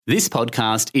This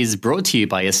podcast is brought to you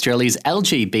by Australia's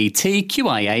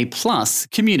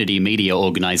LGBTQIA+ community media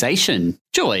organisation,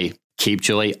 Joy. Keep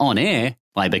Joy on air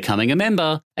by becoming a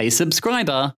member, a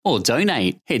subscriber, or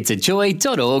donate. Head to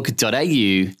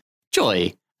joy.org.au.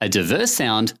 Joy, a diverse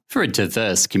sound for a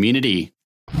diverse community.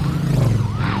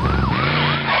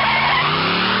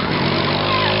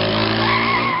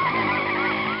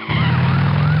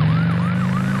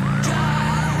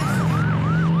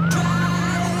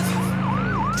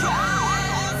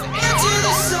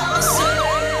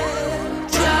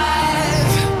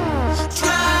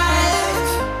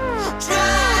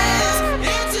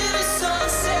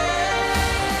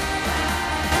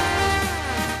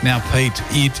 Now, Pete,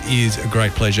 it is a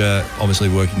great pleasure, obviously,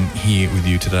 working here with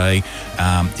you today.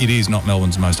 It is not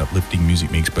Melbourne's most uplifting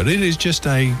music mix, but it is just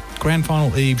a Grand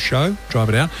Final Eve show, Drive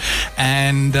It Out.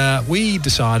 And we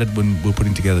decided when we were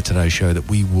putting together today's show that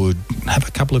we would have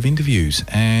a couple of interviews.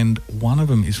 And one of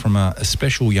them is from a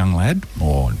special young lad,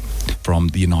 or from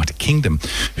the United Kingdom,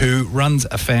 who runs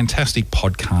a fantastic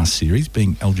podcast series,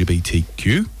 being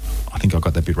LGBTQ. I think I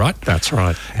got that bit right. That's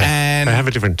right. And they have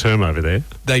a different term over there.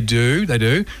 They do.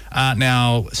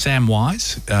 Now, Sam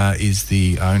Wise is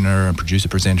the owner and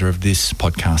presenter of this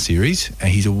podcast series.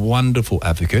 He's a wonderful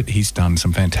advocate. He's done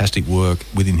some fantastic work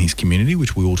within his community,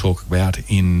 which we will talk about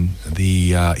in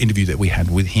the interview that we had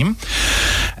with him.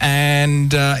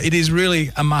 And it is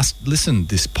really a must-listen,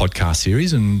 this podcast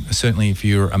series, and certainly if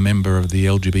you're a member of the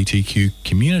LGBTQ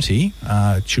community,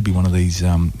 it should be one of these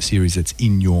series that's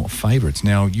in your favourites.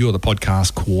 Now, you're the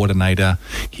podcast coordinator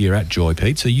here at Joy,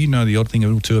 Pete, so you know the odd thing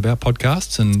or two about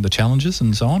podcasts and the challenges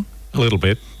and so on? A little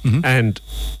bit. Mm-hmm. And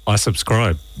I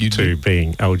subscribe to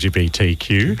being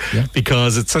LGBTQ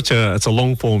because it's a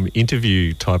long form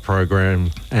interview type program,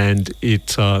 and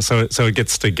it so it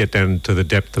gets to get down to the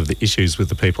depth of the issues with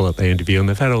the people that they interview, and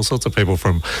they've had all sorts of people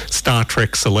from Star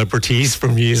Trek celebrities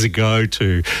from years ago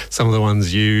to some of the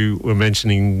ones you were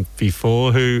mentioning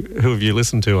before. Who have you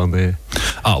listened to on there?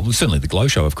 Oh, well, certainly the Glow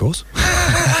Show, of course.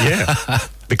 Yeah.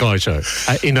 The Glow Show.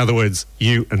 In other words,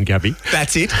 you and Gabby.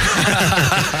 That's it.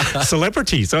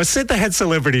 Celebrities. I said they had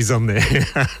celebrities on there.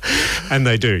 And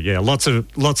they do, yeah. Lots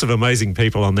of amazing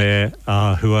people on there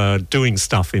who are doing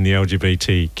stuff in the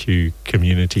LGBTQ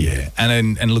community. Yeah.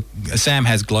 And look, Sam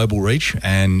has global reach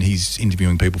and he's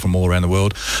interviewing people from all around the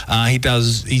world.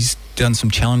 He's done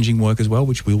some challenging work as well,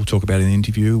 which we will talk about in the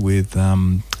interview with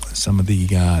some of the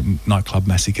nightclub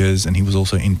massacres, and he was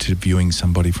also interviewing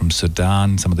somebody from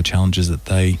Sudan, some of the challenges that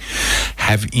they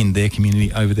have in their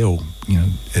community over there.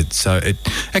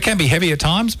 It can be heavy at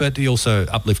times, but also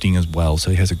uplifting as well.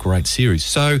 So he has a great series.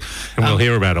 So, and we'll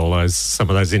hear about some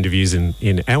of those interviews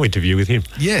in our interview with him.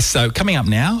 Yes. So coming up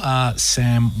now,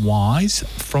 Sam Wise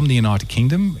from the United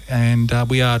Kingdom, and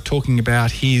we are talking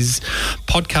about his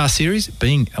podcast series,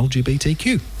 being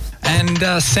LGBTQ.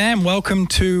 And Sam, welcome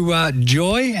to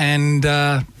Joy, and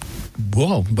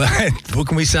what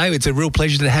can we say? It's a real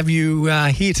pleasure to have you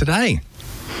here today.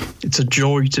 It's a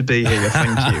joy to be here,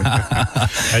 thank you.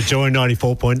 A joy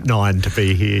 94.9 to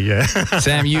be here, yeah.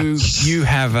 Sam, you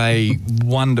have a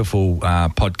wonderful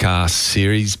podcast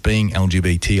series, being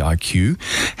LGBTIQ.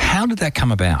 How did that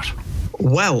come about?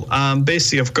 Well,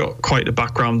 basically, I've got quite a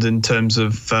background in terms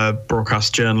of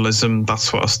broadcast journalism.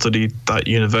 That's what I studied at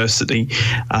university.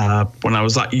 When I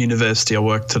was at university, I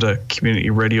worked at a community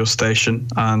radio station,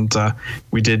 and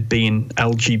we did being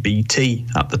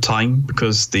LGBT at the time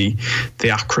because the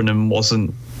acronym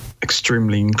wasn't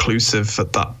extremely inclusive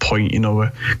at that point.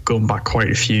 We're going back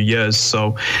quite a few years.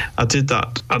 So I did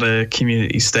that at a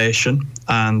community station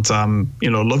and,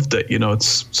 loved it.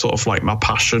 It's sort of like my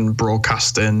passion,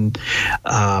 broadcasting,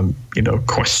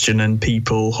 questioning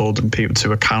people, holding people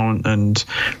to account and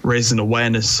raising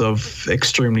awareness of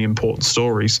extremely important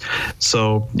stories.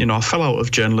 So, I fell out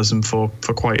of journalism for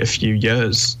quite a few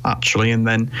years, actually. And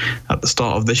then at the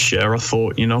start of this year, I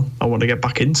thought, I want to get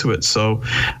back into it. So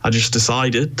I just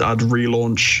decided I'd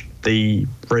relaunch the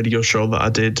radio show that I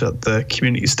did at the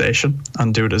community station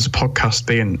and do it as a podcast,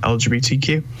 being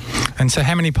LGBTQ. And so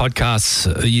how many podcasts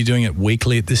are you doing it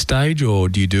weekly at this stage, or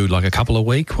do you do like a couple a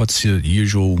week? What's your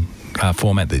usual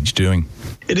format that you're doing?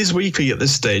 It is weekly at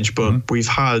this stage, but we've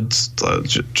had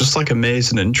just like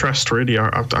amazing interest, really.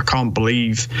 I can't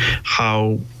believe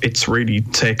how it's really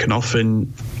taken off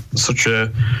in such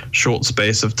a short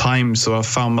space of time. So I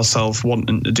found myself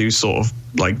wanting to do sort of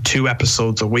like 2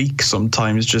 episodes a week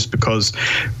sometimes, just because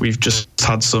we've just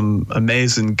had some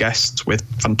amazing guests with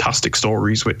fantastic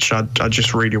stories, which I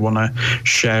just really want to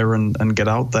share and get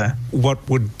out there. What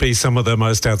would be some of the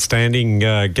most outstanding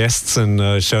guests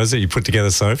and shows that you put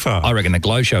together so far? I reckon the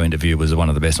Glow Show interview was one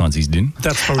of the best ones he's done.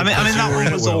 That's probably that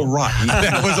one was all right.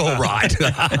 That was all right.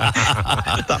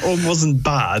 That one wasn't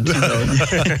bad. You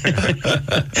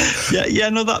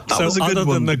know? that was a good one.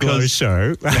 Other than the Glow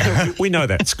Show, we know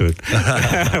that's good.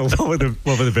 What were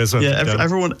the best ones? Yeah,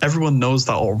 everyone knows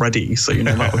that already, so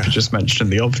that would be just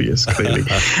mentioning the obvious. Clearly,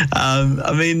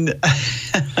 I mean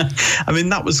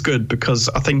that was good, because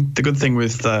I think the good thing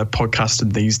with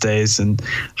podcasting these days and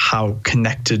how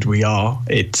connected we are,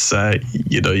 it's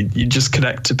you just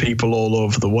connect to people all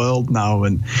over the world now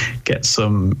and get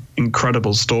some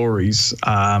incredible stories.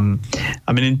 I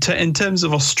mean, in terms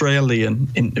of Australian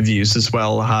interviews as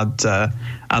well, I had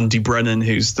Andy Brennan,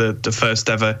 who's the first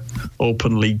ever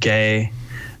openly gay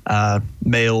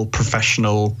male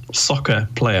professional soccer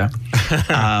player.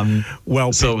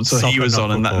 So he was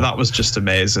on, and that was just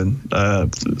amazing.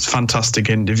 Fantastic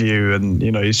interview, and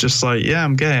he's just like, yeah,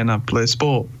 I'm gay and I play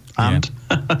sport. And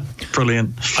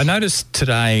brilliant. I noticed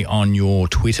today on your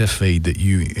Twitter feed that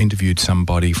you interviewed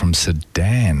somebody from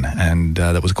Sudan, and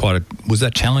that was was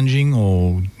that challenging,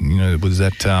 or was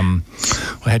that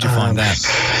how'd you find that?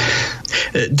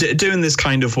 Doing this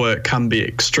kind of work can be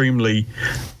extremely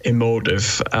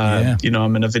emotive. I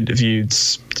mean, I've interviewed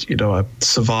a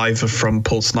survivor from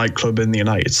Pulse nightclub in the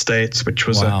United States, which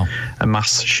was a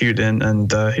mass shooting,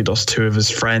 and he lost 2 of his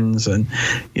friends, and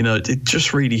it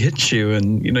just really hits you,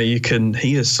 and you can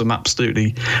hear some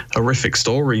absolutely horrific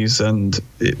stories. And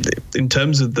in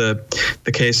terms of the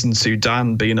case in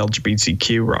Sudan, being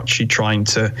LGBTQ, we're actually trying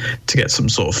to get some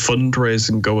sort of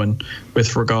fundraising going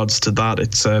with regards to that.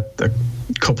 It's a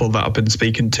couple that I've been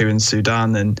speaking to in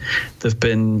Sudan, and they've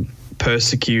been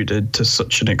persecuted to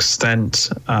such an extent,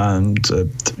 and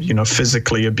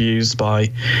physically abused by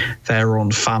their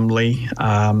own family.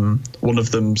 One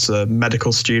of them's a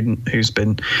medical student who's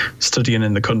been studying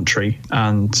in the country,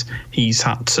 and he's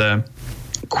had to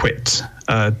quit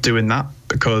doing that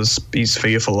because he's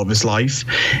fearful of his life.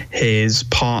 His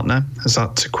partner has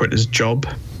had to quit his job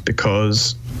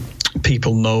because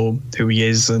people know who he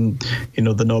is, and they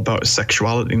know about his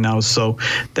sexuality now, so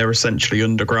they're essentially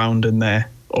underground in their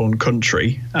own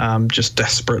country, just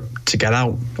desperate to get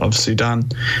out of Sudan,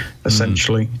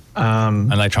 essentially.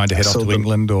 And they're trying to head off to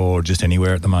England or just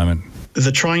anywhere at the moment? They're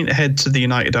trying to head to the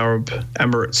United Arab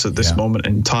Emirates at this moment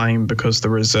in time, because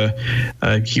there is a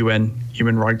UN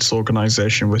human rights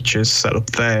organization which is set up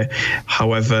there.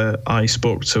 However, I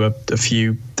spoke to a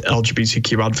few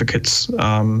LGBTQ advocates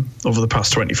over the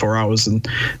past 24 hours, and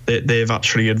they've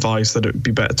actually advised that it would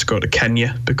be better to go to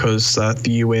Kenya, because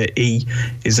the UAE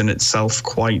is in itself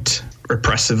quite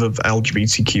repressive of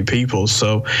LGBTQ people.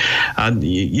 So, and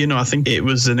I think it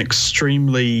was an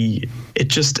extremely,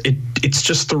 it's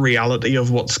just the reality of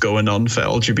what's going on for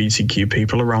LGBTQ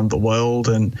people around the world.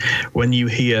 And when you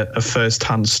hear a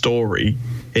first-hand story,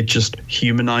 it just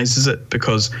humanizes it,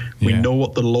 because we know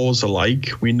what the laws are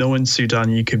like. We know in Sudan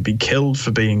you could be killed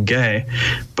for being gay,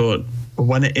 but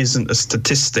when it isn't a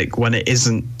statistic, when it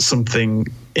isn't something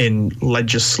in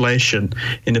legislation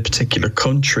in a particular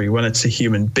country, when it's a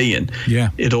human being,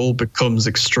 it all becomes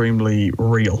extremely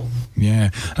real.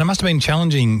 Yeah. And it must have been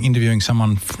challenging interviewing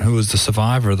someone who was the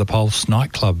survivor of the Pulse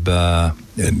nightclub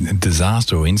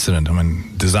disaster or incident. I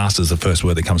mean, disaster is the first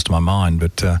word that comes to my mind,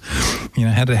 but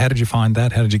how did you find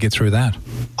that? How did you get through that?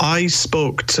 I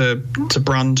spoke to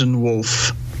Brandon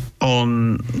Wolf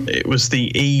it was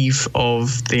the eve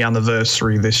of the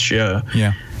anniversary this year.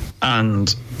 Yeah.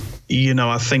 And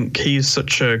I think he's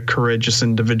such a courageous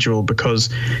individual, because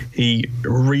he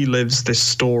relives this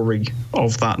story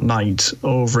of that night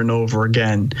over and over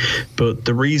again. But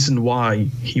the reason why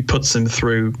he puts him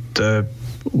through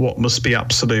what must be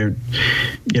absolute,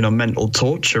 mental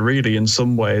torture, really, in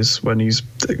some ways, when he's,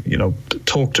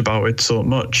 talked about it so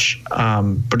much.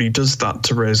 But he does that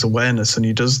to raise awareness, and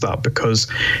he does that because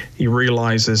he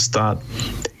realizes that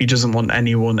he doesn't want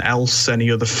anyone else, any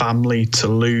other family, to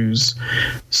lose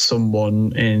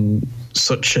someone in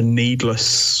such a needless,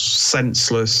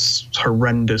 senseless,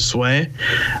 horrendous way.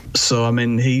 So, I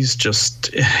mean, he's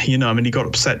just, he got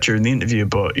upset during the interview,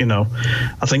 but,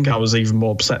 I think I was even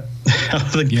more upset. I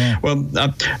think,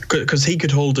 because he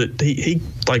could hold it, he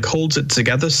holds it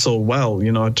together so well,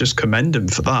 I just commend him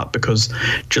for that, because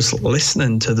just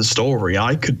listening to the story,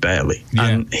 I could barely.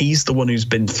 And he's the one who's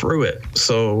been through it.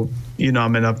 So, You know, I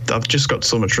mean, I've just got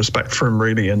so much respect for him,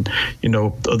 really, and, you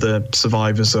know, other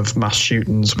survivors of mass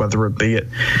shootings, whether it be at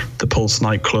the Pulse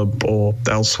nightclub or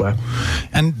elsewhere.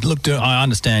 And look, I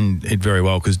understand it very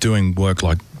well, because doing work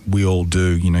like we all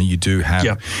do, you know, you do have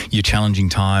your challenging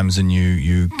times, and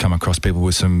you come across people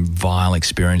with some vile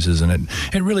experiences, and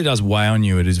it really does weigh on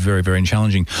you. It is very, very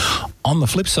challenging. On the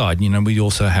flip side, you know, we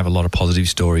also have a lot of positive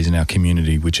stories in our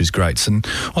community, which is great. So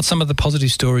what's some of the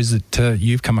positive stories that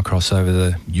you've come across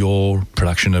over your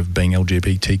production of Being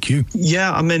LGBTQ?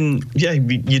 Yeah, I mean,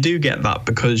 you do get that,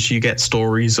 because you get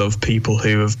stories of people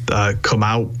who have come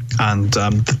out and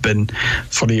they've been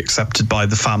fully accepted by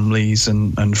the families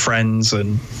and friends,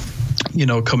 and, you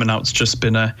know, coming out's just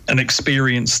been an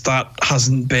experience that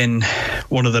hasn't been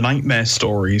one of the nightmare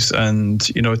stories. And,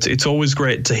 you know, it's always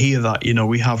great to hear that. You know,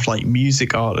 we have like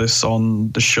music artists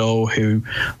on the show who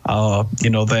are, you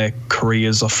know, their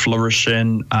careers are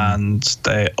flourishing and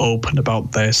they're open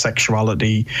about their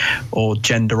sexuality or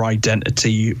gender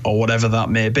identity or whatever that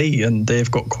may be, and they've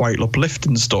got quite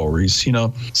uplifting stories. You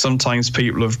know, sometimes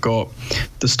people have got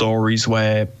the stories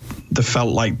where they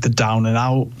felt like they're down and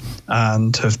out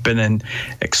and have been in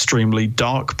extremely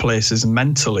dark places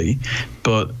mentally,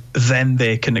 but then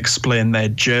they can explain their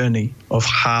journey of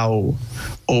how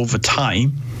over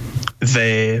time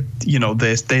they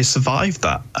survived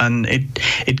that, and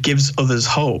it gives others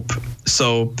hope.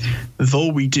 So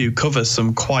though we do cover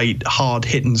some quite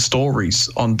hard-hitting stories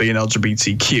on Being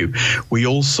LGBTQ, we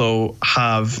also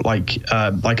have like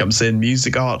I'm saying,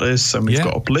 music artists, and we've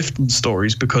got uplifting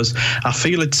stories, because I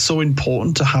feel it's so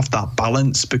important to have that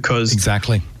balance, because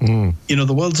exactly, you know,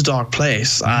 the world's a dark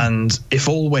place, and if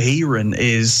all we're hearing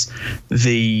is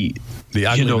the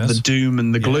you know, the doom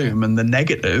and the gloom and the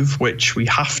negative, which we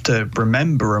have to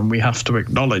remember and we have to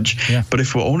acknowledge. Yeah. But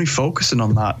if we're only focusing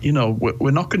on that, you know,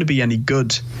 we're not going to be any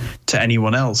good to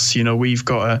anyone else. You know, we've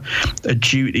got a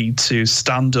duty to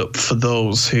stand up for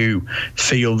those who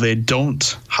feel they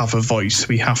don't have a voice.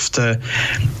 We have to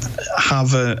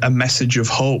have a message of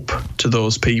hope to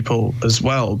those people as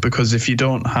well, because if you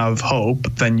don't have hope,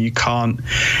 then you can't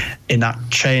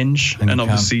enact change, and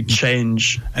obviously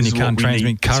change, and you can't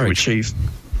transmit courage to achieve,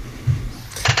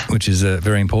 which is a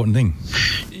very important thing.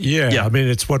 Yeah, I mean,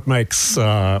 it's what makes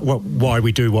why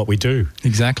we do what we do.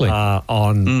 Exactly.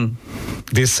 On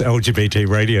this LGBT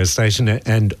radio station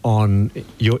and in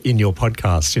your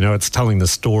podcast, you know, it's telling the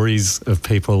stories of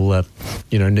people that,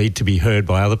 you know, need to be heard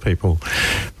by other people.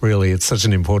 Really, it's such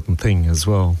an important thing as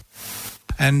well.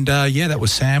 And that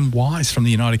was Sam Wise from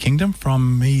the United Kingdom,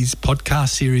 from his podcast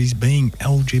series Being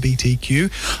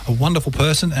LGBTQ. A wonderful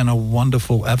person and a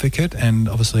wonderful advocate, and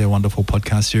obviously a wonderful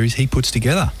podcast series he puts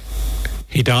together.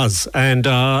 He does, and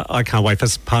I can't wait for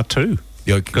part 2.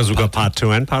 Because we've got part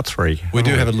 2 and part 3. We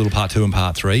do have a little part 2 and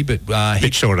part 3, but a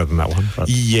bit shorter than that one. But.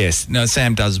 Yes. No,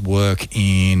 Sam does work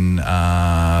in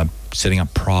setting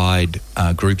up pride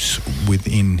groups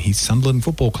within his Sunderland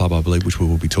Football Club, I believe, which we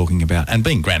will be talking about. And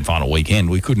being grand final weekend,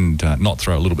 we couldn't not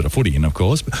throw a little bit of footy in, of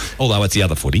course, although it's the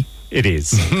other footy. It is.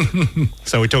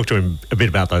 So we talked to him a bit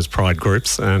about those pride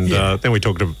groups, and then we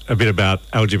talked a bit about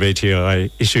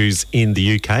LGBTI issues in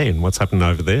the UK and what's happened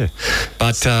over there.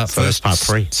 But first, part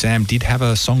 3. Sam did have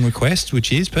a song request,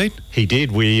 which is, Pete? He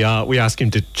did. We asked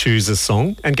him to choose a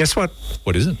song, and guess what?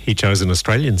 What is it? He chose an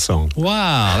Australian song.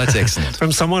 Wow, that's excellent.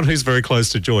 From someone who's very close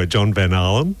to Joy, John Van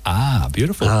Allen. Ah,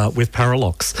 beautiful. With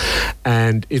Paralox.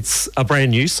 And it's a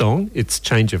brand new song. It's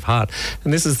Change of Heart.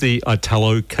 And this is the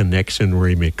Italo Connection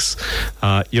remix.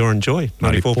 You're on Joy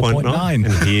 94.9.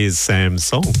 And here's Sam's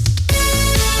song.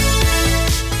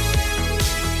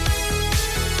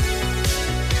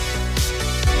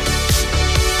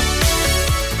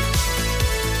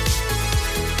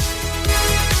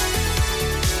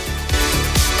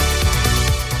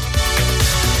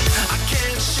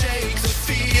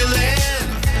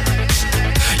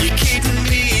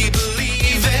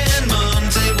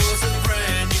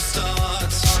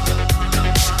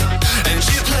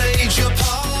 Your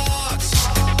part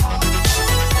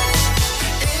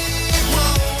in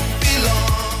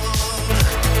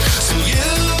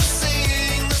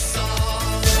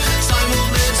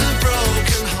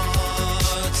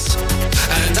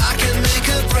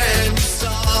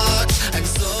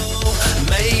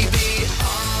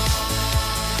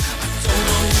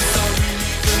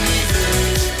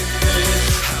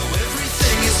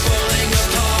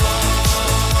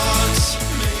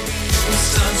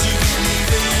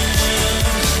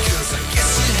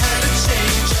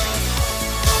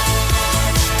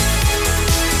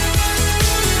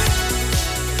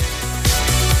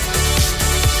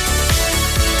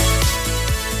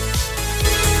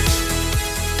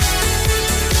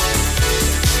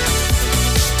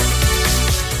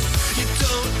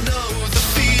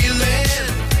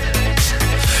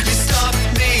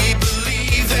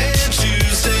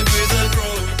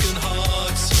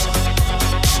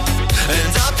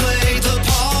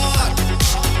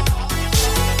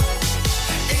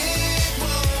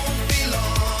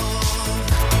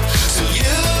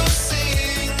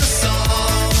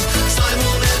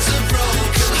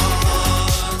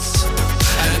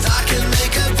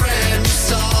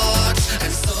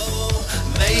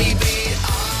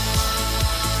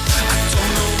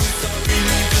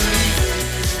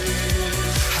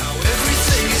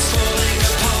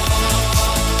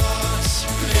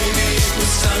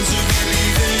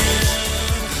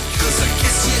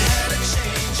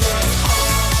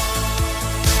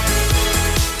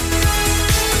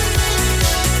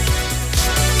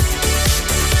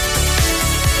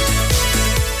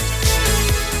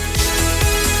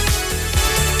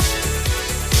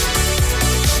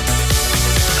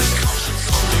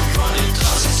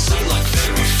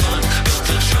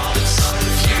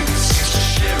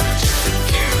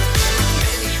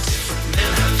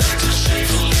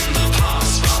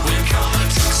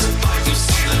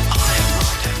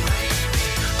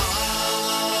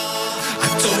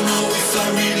don't know if I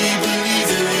really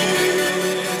believe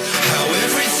it. How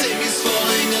everything is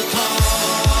falling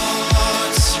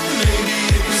apart. Maybe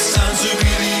it was time to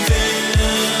believe in.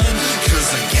 'Cause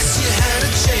I guess you had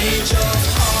a change of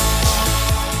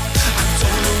heart. I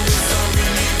don't know if I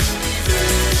really believe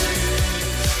it.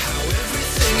 How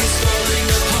everything is falling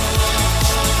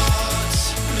apart.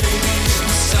 Maybe it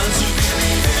was time to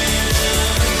believe in.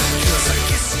 'Cause I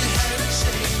guess you had a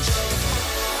change of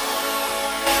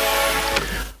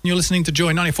You're listening to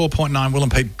Joy 94.9 Will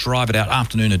and Pete Drive It Out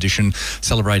afternoon edition,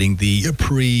 celebrating the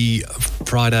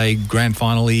pre-Friday grand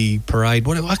finale parade.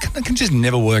 Whatever, I can just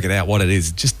never work it out what it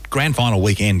is. Just grand final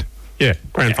weekend. Yeah,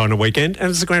 grand final weekend.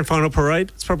 And it's the grand final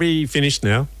parade. It's probably finished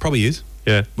now. Probably is.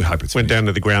 Yeah. We hope it's Went down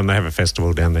to the ground. They have a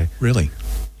festival down there. Really?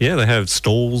 Yeah, they have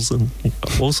stalls and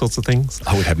all sorts of things.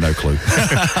 I would have no clue.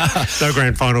 No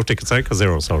grand final tickets, though, because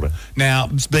they're all sold out.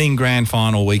 Now, being grand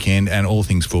final weekend and all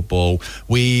things football,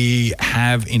 we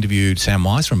have interviewed Sam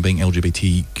Wise from Being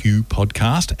LGBTQ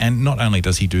podcast, and not only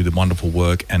does he do the wonderful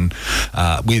work and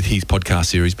with his podcast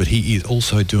series, but he is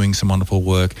also doing some wonderful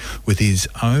work with his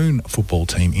own football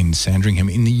team in Sandringham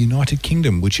in the United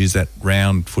Kingdom, which is that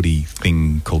round footy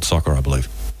thing called soccer, I believe.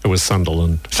 It was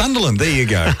Sunderland. Sunderland, there you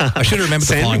go. I should have remembered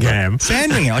the flying.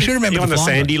 Sandringham. I should have remembered You're on the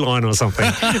sandy line or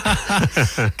something.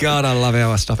 God, I love how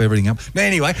I stuff everything up. But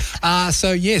anyway,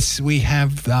 so yes, we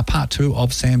have part 2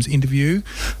 of Sam's interview,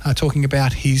 talking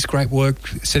about his great work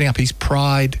setting up his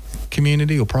Pride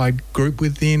community or Pride group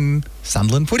within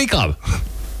Sunderland Footy Club.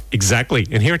 Exactly,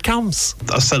 and here it comes.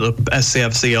 I set up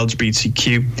SCFC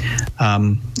LGBTQ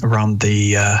around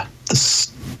the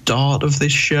start of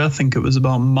this year. I think it was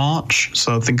about March,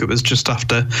 so I think it was just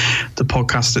after the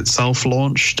podcast itself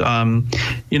launched.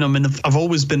 I've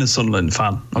always been a Sunderland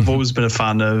fan. I've always been a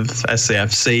fan of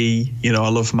SCFC. I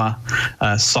love my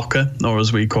soccer, or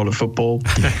as we call it, football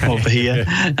over here.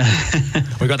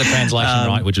 We got the translation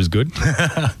right, which is good.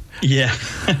 Yeah.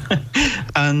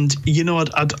 And,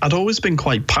 I'd always been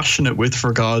quite passionate with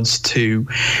regards to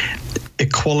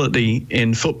equality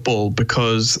in football,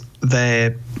 because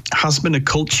there has been a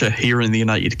culture here in the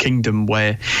United Kingdom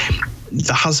where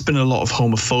there has been a lot of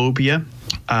homophobia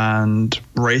and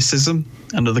racism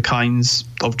and other kinds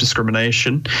of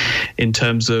discrimination in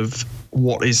terms of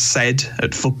what is said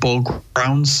at football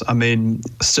grounds. I mean,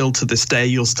 still to this day,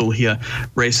 you'll still hear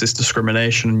racist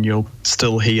discrimination, and you'll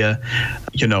still hear,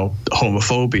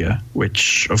 homophobia,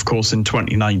 which, of course, in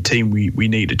 2019, we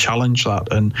need to challenge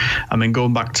that. And I mean,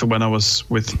 going back to when I was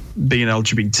with Being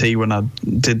LGBT, when I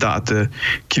did that at the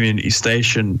community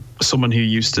station, someone who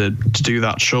used to do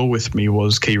that show with me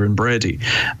was Kieran Brady.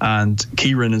 And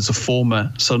Kieran is a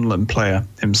former Sunderland player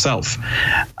himself,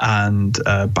 and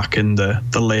back in the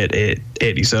late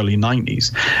 80s, early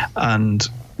 90s. And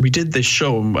we did this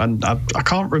show, and I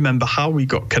can't remember how we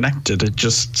got connected. It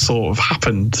just sort of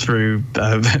happened through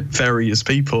various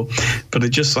people. But it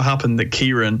just so happened that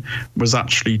Kieran was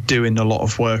actually doing a lot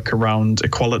of work around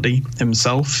equality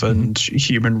himself and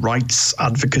human rights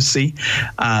advocacy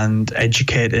and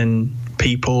educating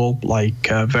people, like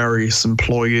various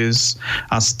employers,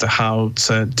 as to how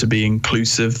to be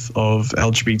inclusive of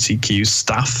LGBTQ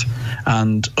staff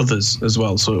and others as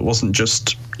well. So it wasn't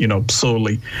just,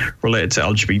 solely related to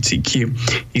LGBTQ.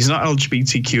 He's not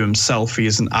LGBTQ himself, he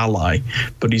is an ally,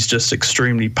 but he's just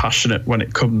extremely passionate when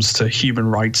it comes to human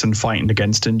rights and fighting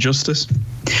against injustice.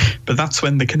 But that's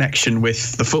when the connection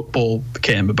with the football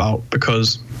came about,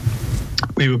 because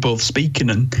we were both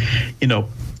speaking, and,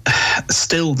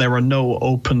 still there are no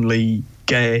openly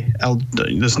gay,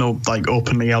 there's no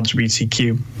openly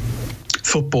LGBTQ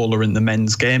footballer in the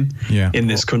men's game in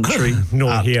this country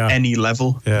at any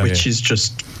level, which is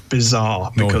just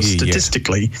bizarre, because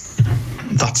statistically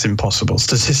that's impossible.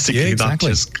 Statistically, that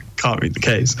just can't be the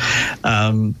case.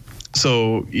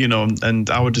 So, and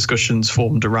our discussions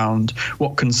formed around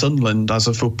what can Sunderland as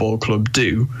a football club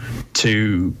do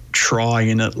to try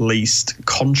and at least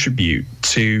contribute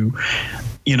to,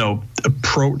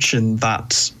 approaching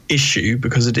that issue,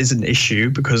 because it is an issue.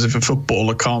 Because if a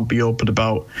footballer can't be open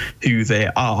about who they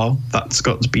are, that's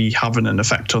got to be having an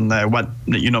effect on their,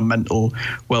 mental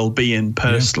well-being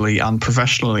personally and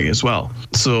professionally as well.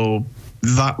 So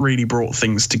that really brought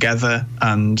things together,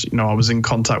 and, I was in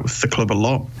contact with the club a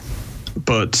lot.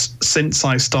 But since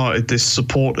I started this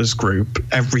supporters group,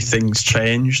 everything's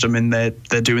changed. I mean, they're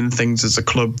doing things as a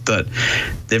club that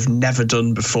they've never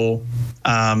done before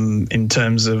in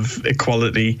terms of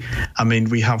equality. I mean,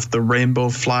 we have the rainbow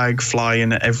flag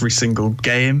flying at every single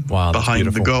game behind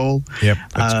the goal. Yep,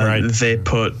 that's great. They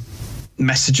put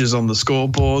messages on the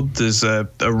scoreboard. There's a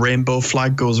rainbow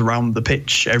flag goes around the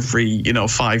pitch every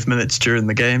 5 minutes during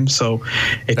the game. So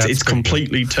it's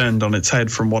completely turned on its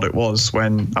head from what it was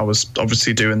when I was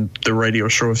obviously doing the radio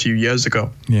show a few years ago.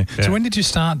 Yeah. So when did you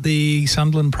start the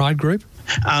Sunderland Pride group?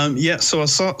 So I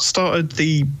started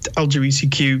the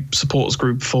LGBTQ supporters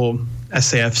group for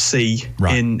SAFC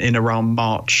in around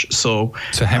March. So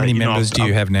how many members do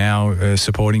you have now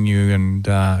supporting you and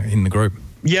in the group?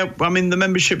 Yeah, I mean, the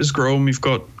membership has grown. We've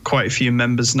got quite a few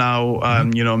members now.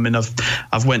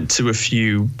 I've went to a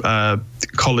few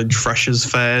college freshers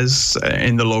fairs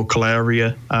in the local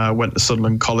area. Went to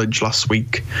Sunderland College last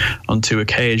week on 2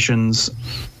 occasions.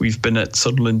 We've been at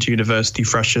Sunderland University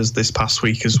freshers this past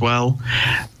week as well.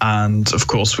 And of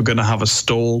course, we're going to have a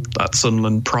stall at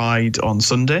Sunderland Pride on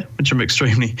Sunday, which I'm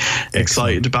extremely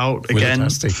excited about. Again,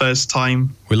 Fantastic. first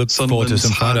time. We look forward to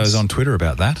some photos on Twitter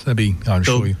about that. That'd be, I'm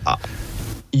sure you.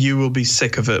 You will be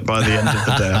sick of it by the end of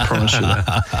the day, I promise you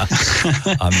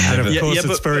that. And of course,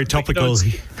 it's very topical.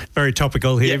 Very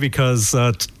topical here because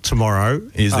tomorrow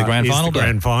is the grand final. The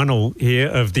grand final here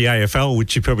of the AFL,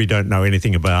 which you probably don't know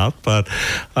anything about, but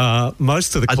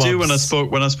most of the clubs. I do. When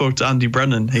I spoke to Andy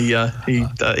Brennan, he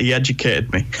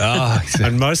educated me.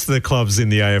 And most of the clubs in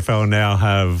the AFL now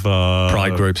have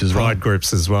pride groups as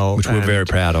well, which we're very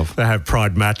proud of. They have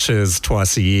pride matches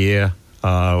twice a year.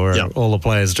 Where all the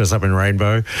players dress up in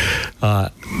rainbow.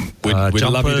 We'd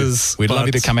love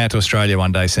you to come out to Australia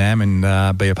one day, Sam,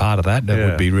 and be a part of that. That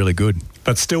would be really good.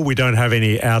 But still, we don't have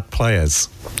any out players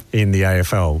in the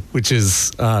AFL, which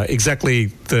is exactly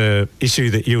the issue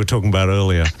that you were talking about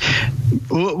earlier.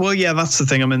 Well, yeah, that's the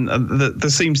thing. I mean, there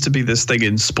seems to be this thing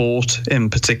in sport, in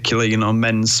particular,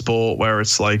 men's sport, where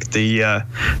it's like the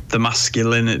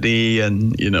masculinity,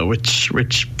 and which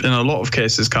in a lot of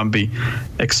cases can be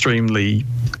extremely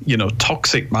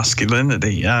toxic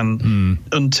masculinity. And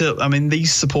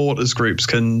these supporters groups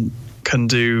can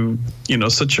do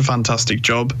such a fantastic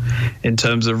job in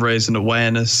terms of raising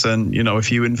awareness, and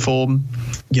if you inform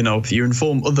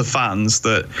other fans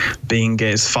that being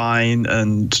gay is fine,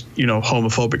 and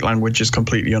homophobic language is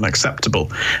completely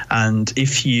unacceptable, and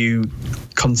if you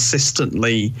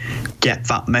consistently get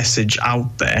that message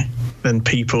out there, then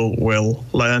people will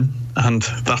learn. And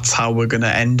that's how we're going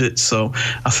to end it. So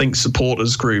I think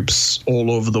supporters groups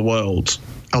all over the world,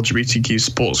 LGBTQ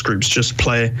sports groups, just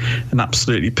play an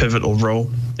absolutely pivotal role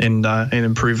in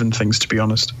improving things, to be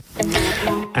honest.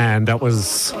 And that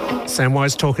was Sam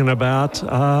Wise talking about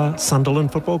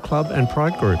Sunderland Football Club and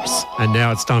Pride groups. And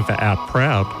now it's time for Out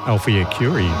Proud, Alfie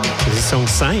Curie, with his song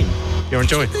Sane. You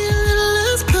enjoy.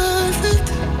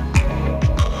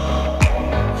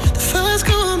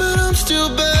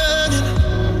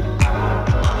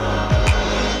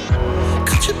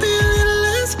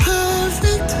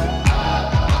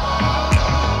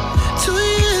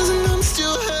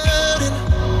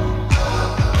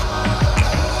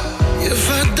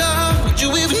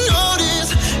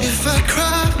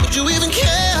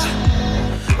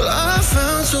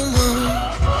 Someone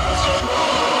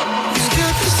who's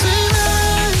got the same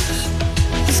eyes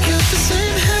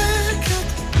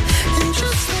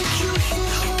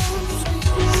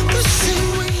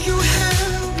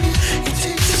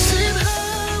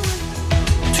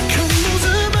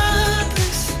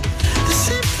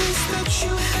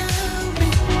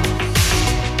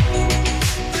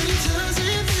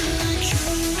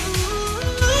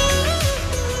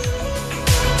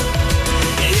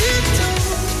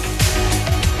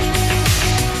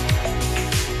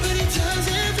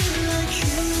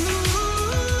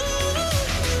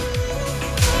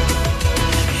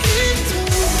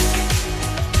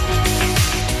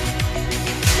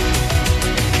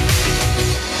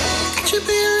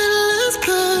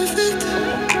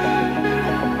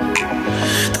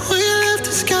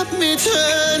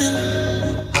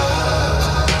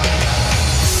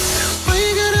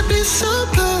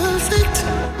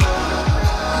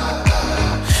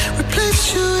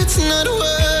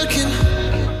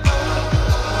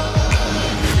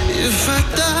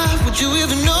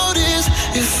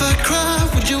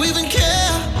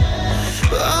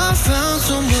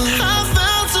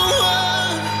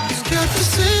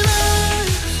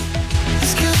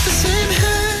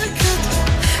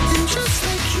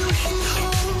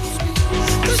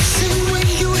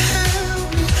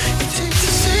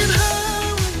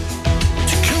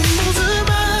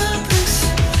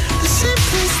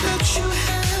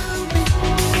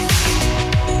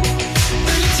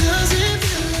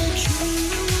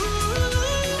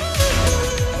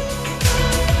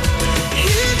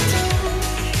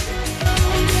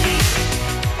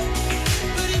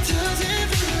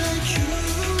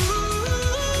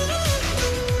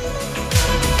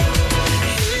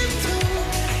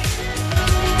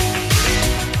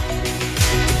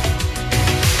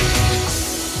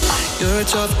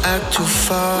tough act to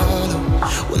follow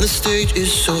when the stage is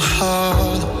so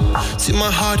hollow. See, my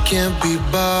heart can't be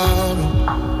bottled.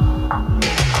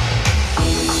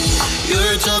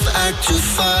 You're a tough act to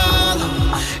follow.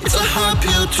 It's a hard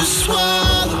pill to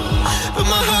swallow, but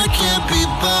my heart can't be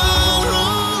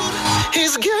borrowed.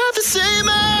 He's got the same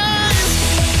eyes,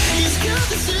 he's got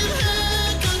the same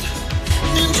haircut,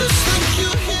 and just like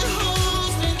you, he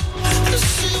holds me the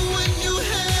same way you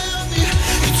held me.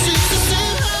 He takes the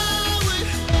same highway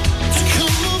to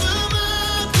come over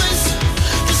my place,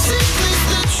 the same place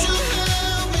that you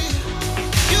held me.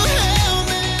 You held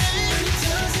me.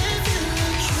 Does it feel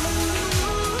like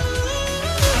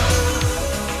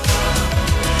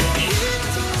you?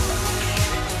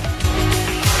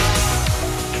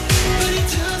 But it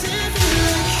doesn't feel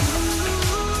like you.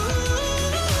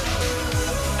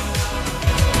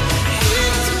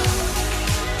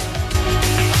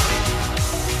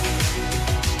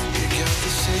 You got the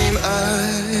same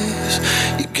eyes,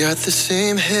 you got the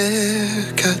same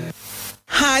haircut.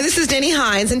 Hi, this is Denny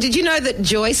Hines, and did you know that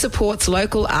Joy supports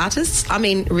local artists? I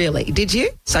mean, really, did you?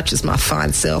 Such as my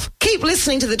fine self. Keep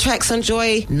listening to the tracks on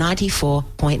Joy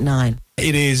 94.9.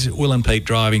 It is Will and Pete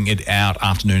driving it out,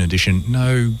 afternoon edition.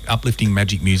 No uplifting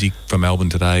magic music for Melbourne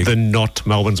today. The not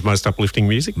Melbourne's most uplifting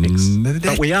music mix.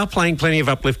 But we are playing plenty of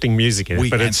uplifting music in it,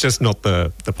 but it's just not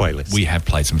the playlist. We have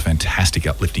played some fantastic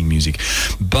uplifting music,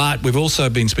 but we've also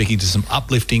been speaking to some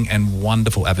uplifting and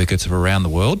wonderful advocates of around the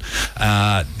world,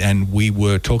 and we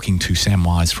were talking to Sam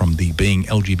Wise from the Being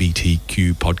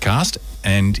LGBTQ podcast,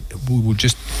 and we were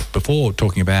just before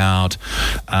talking about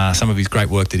some of his great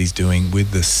work that he's doing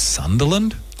with the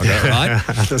Sunderland. I got it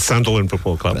right? The Sunderland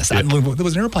Football Club. The Sunderland, there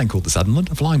was an aeroplane called the Sunderland,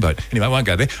 a flying boat. Anyway, I won't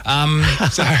go there.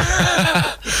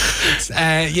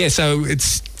 So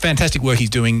it's fantastic work he's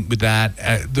doing with that.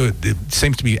 There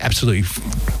seems to be absolutely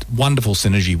wonderful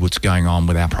synergy what's going on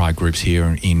with our pride groups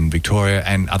here in Victoria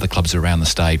and other clubs around the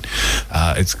state.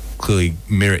 It's clearly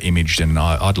mirror imaged, and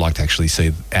I'd like to actually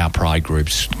see our pride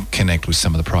groups connect with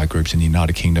some of the pride groups in the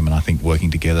United Kingdom, and I think working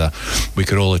together we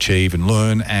could all achieve and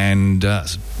learn and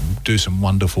do some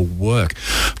wonderful work.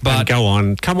 But and go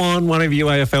on. Come on, one of you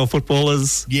AFL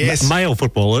footballers. Yes. Male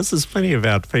footballers. There's plenty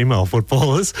about female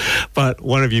footballers, but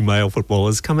one of you male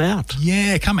footballers, come out.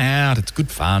 Yeah, come out. It's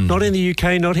good fun. Not in the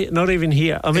UK, not even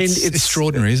here. I mean, it's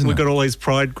extraordinary, isn't it? We've got all these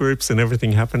pride groups and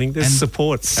everything happening. There's And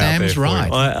support. Sam's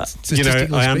right. I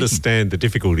Statistically understand the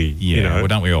difficulty. Yeah, well,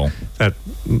 don't we all? That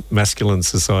masculine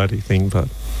society thing, but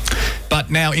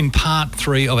now in part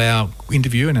 3 of our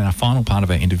interview and in our final part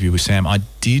of our interview with Sam, I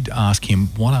did ask him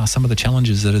what are some of the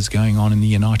challenges that is going on in the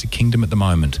United Kingdom at the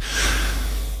moment.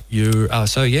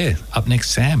 Up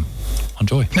next, Sam.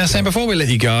 Enjoy. Now, Sam, before we let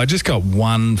you go, I just got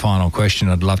one final question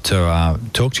I'd love to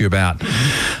talk to you about.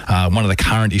 One of the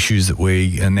current issues that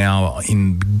we are now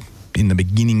in the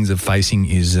beginnings of facing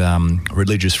is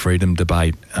religious freedom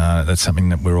debate. That's something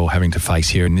that we're all having to face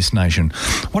here in this nation.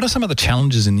 What are some of the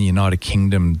challenges in the United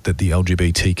Kingdom that the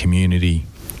LGBT community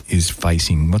is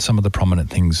facing? What's some of the prominent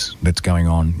things that's going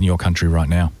on in your country right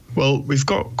now? Well, we've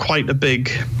got quite a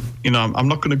big, I'm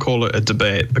not going to call it a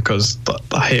debate because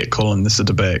I hate calling this a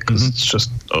debate because it's just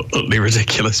utterly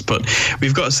ridiculous. But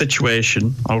we've got a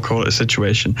situation, I'll call it a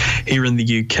situation, here in the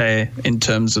UK in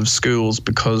terms of schools,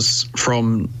 because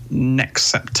from next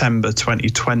September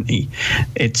 2020,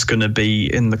 it's going to be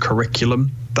in the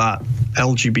curriculum that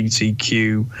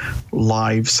LGBTQ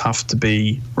lives have to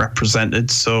be represented.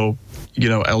 So,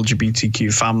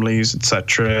 LGBTQ families,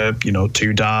 etc.,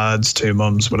 2 dads, 2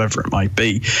 mums, whatever it might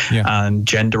be, and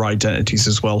gender identities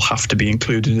as well have to be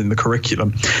included in the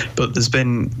curriculum. But there's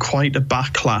been quite a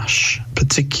backlash,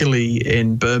 particularly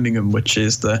in Birmingham, which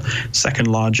is the second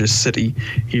largest city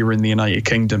here in the United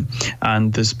Kingdom.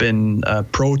 And there's been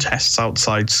protests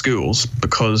outside schools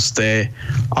because they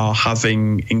are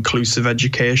having inclusive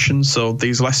education. So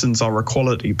these lessons are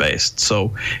equality based.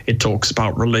 So it talks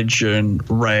about religion,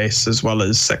 race, as well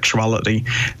as sexuality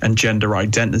and gender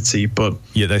identity. But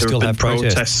they still have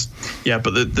protests. Yeah,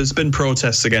 but there's been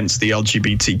protests against the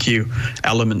LGBTQ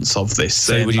elements of this.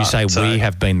 So would you say we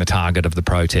have been the target of the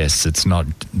protests? It's not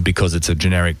because it's a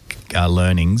generic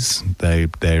learnings.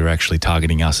 They're actually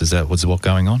targeting us. Is that what's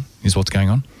going on?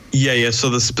 Yeah. So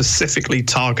they're specifically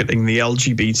targeting the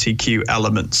LGBTQ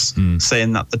elements,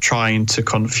 saying that they're trying to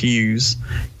confuse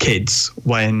kids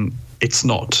when it's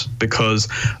not, because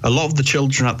a lot of the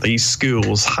children at these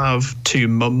schools have 2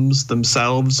 mums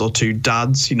themselves or 2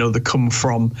 dads, that come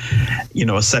from,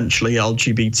 essentially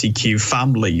LGBTQ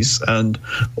families. And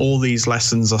all these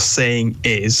lessons are saying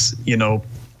is,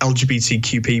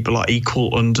 LGBTQ people are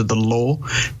equal under the law.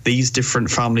 These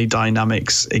different family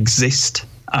dynamics exist.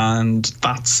 and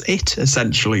that's it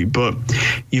essentially. But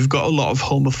you've got a lot of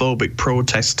homophobic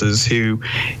protesters who,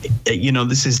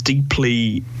 this is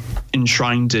deeply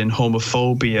enshrined in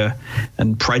homophobia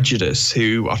and prejudice,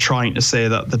 who are trying to say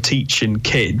that they're teaching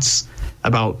kids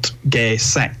about gay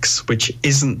sex, which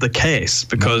isn't the case,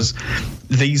 because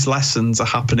these lessons are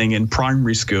happening in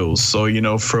primary schools. So,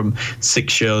 from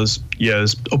 6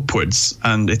 years upwards,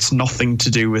 and it's nothing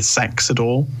to do with sex at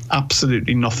all.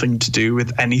 Absolutely nothing to do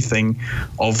with anything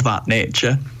of that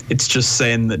nature. It's just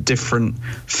saying that different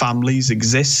families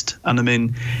exist. And I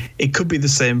mean, it could be the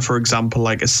same, for example,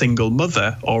 like a single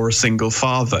mother or a single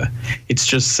father. It's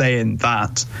just saying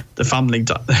that the family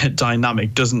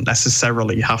dynamic doesn't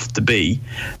necessarily have to be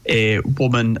a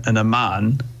woman and a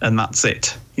man, and that's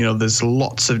it. There's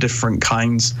lots of different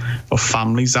kinds of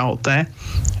families out there.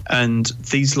 And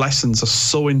these lessons are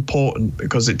so important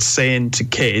because it's saying to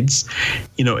kids,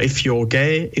 if you're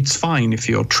gay, it's fine. If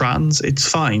you're trans, it's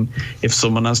fine. If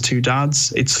someone has 2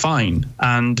 dads, it's fine.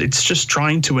 And it's just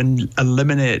trying to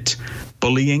eliminate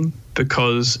bullying,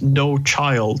 because no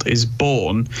child is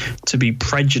born to be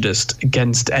prejudiced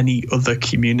against any other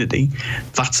community.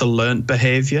 That's a learnt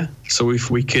behaviour. So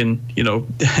if we can,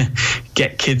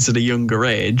 get kids at a younger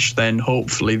age, then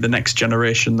hopefully the next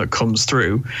generation that comes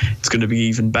through, it's going to be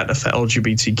even better for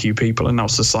LGBTQ people in our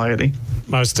society.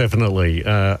 Most definitely.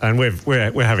 And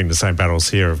we're having the same battles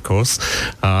here, of course,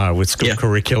 with school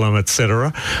curriculum,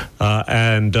 etc.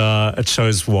 And it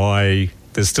shows why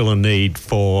there's still a need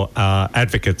for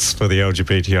advocates for the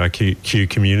LGBTIQ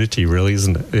community, really,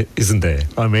 isn't there?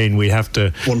 I mean, we have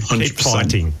to 100%. keep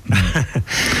fighting.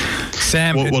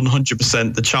 Sam,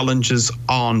 100%. The challenges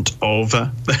aren't over.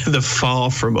 They're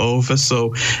far from over.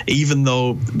 So even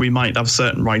though we might have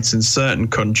certain rights in certain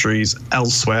countries,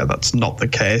 elsewhere that's not the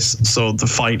case. So the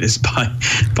fight is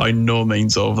by no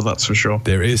means over, that's for sure.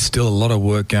 there is still a lot of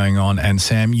work going on, and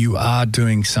Sam, you are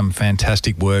doing some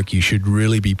fantastic work. You should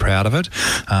really be proud of it.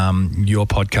 Your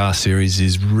podcast series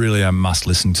is really a must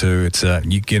listen to. It's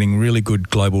you're getting really good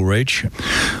global reach.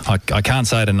 I can't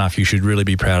say it enough. You should really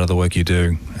be proud of the work you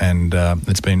do, and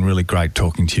it's been really great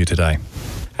talking to you today.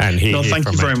 And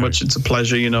thank you very much. It's a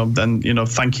pleasure, and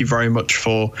thank you very much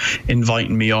for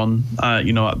inviting me on. I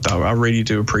really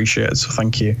do appreciate it. So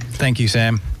thank you. Thank you,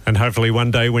 Sam. And hopefully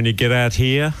one day when you get out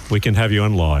here, we can have you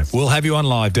on live. We'll have you on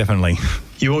live, definitely.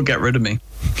 You won't get rid of me.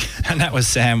 And that was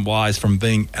Sam Wise from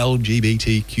Being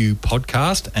LGBTQ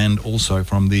podcast, and also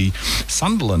from the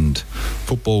Sunderland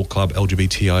Football Club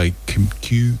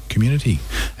LGBTIQ community.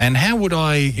 And how would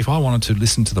if I wanted to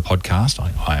listen to the podcast,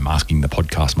 I am asking the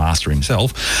podcast master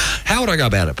himself, how would I go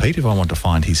about it, Pete, if I want to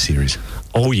find his series?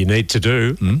 All you need to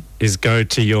do is go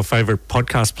to your favourite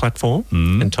podcast platform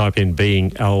and type in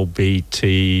Being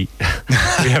LBT.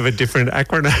 We have a different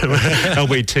acronym,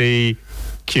 LBTQ.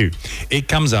 It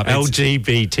comes up.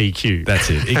 LGBTQ. That's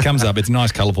it. It comes up. It's a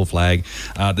nice, colourful flag.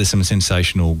 There's some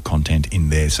sensational content in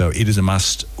there. So it is a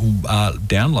must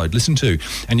download, listen to.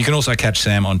 And you can also catch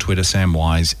Sam on Twitter, Sam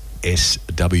Wise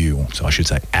SW. So I should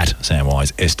say at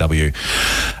Samwise SW.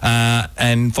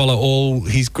 And follow all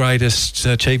his greatest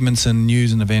achievements and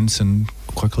news and events, and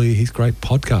quickly his great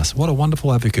podcast. What a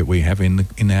wonderful advocate we have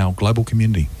in our global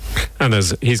community. And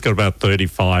he's got about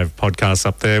 35 podcasts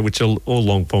up there, which are all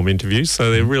long-form interviews, so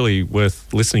they're really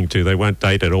worth listening to. They won't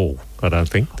date at all, I don't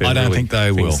think. I don't think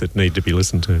they will. Things that need to be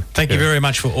listened to. Thank you very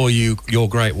much for all your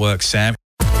great work, Sam.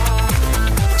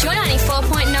 Joy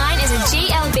 94.9 is a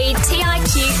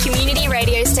GLBTIQ community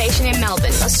radio station in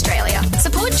Melbourne, Australia.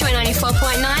 Support Joy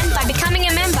 94.9 by becoming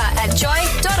a member at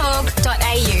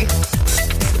joy.org.au.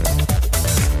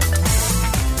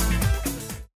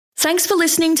 Thanks for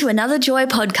listening to another Joy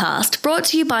podcast brought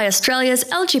to you by Australia's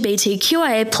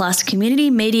LGBTQIA+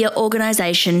 community media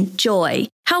organisation, Joy.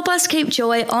 Help us keep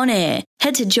Joy on air.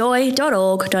 Head to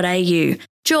joy.org.au.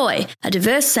 Joy, a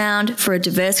diverse sound for a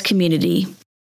diverse community.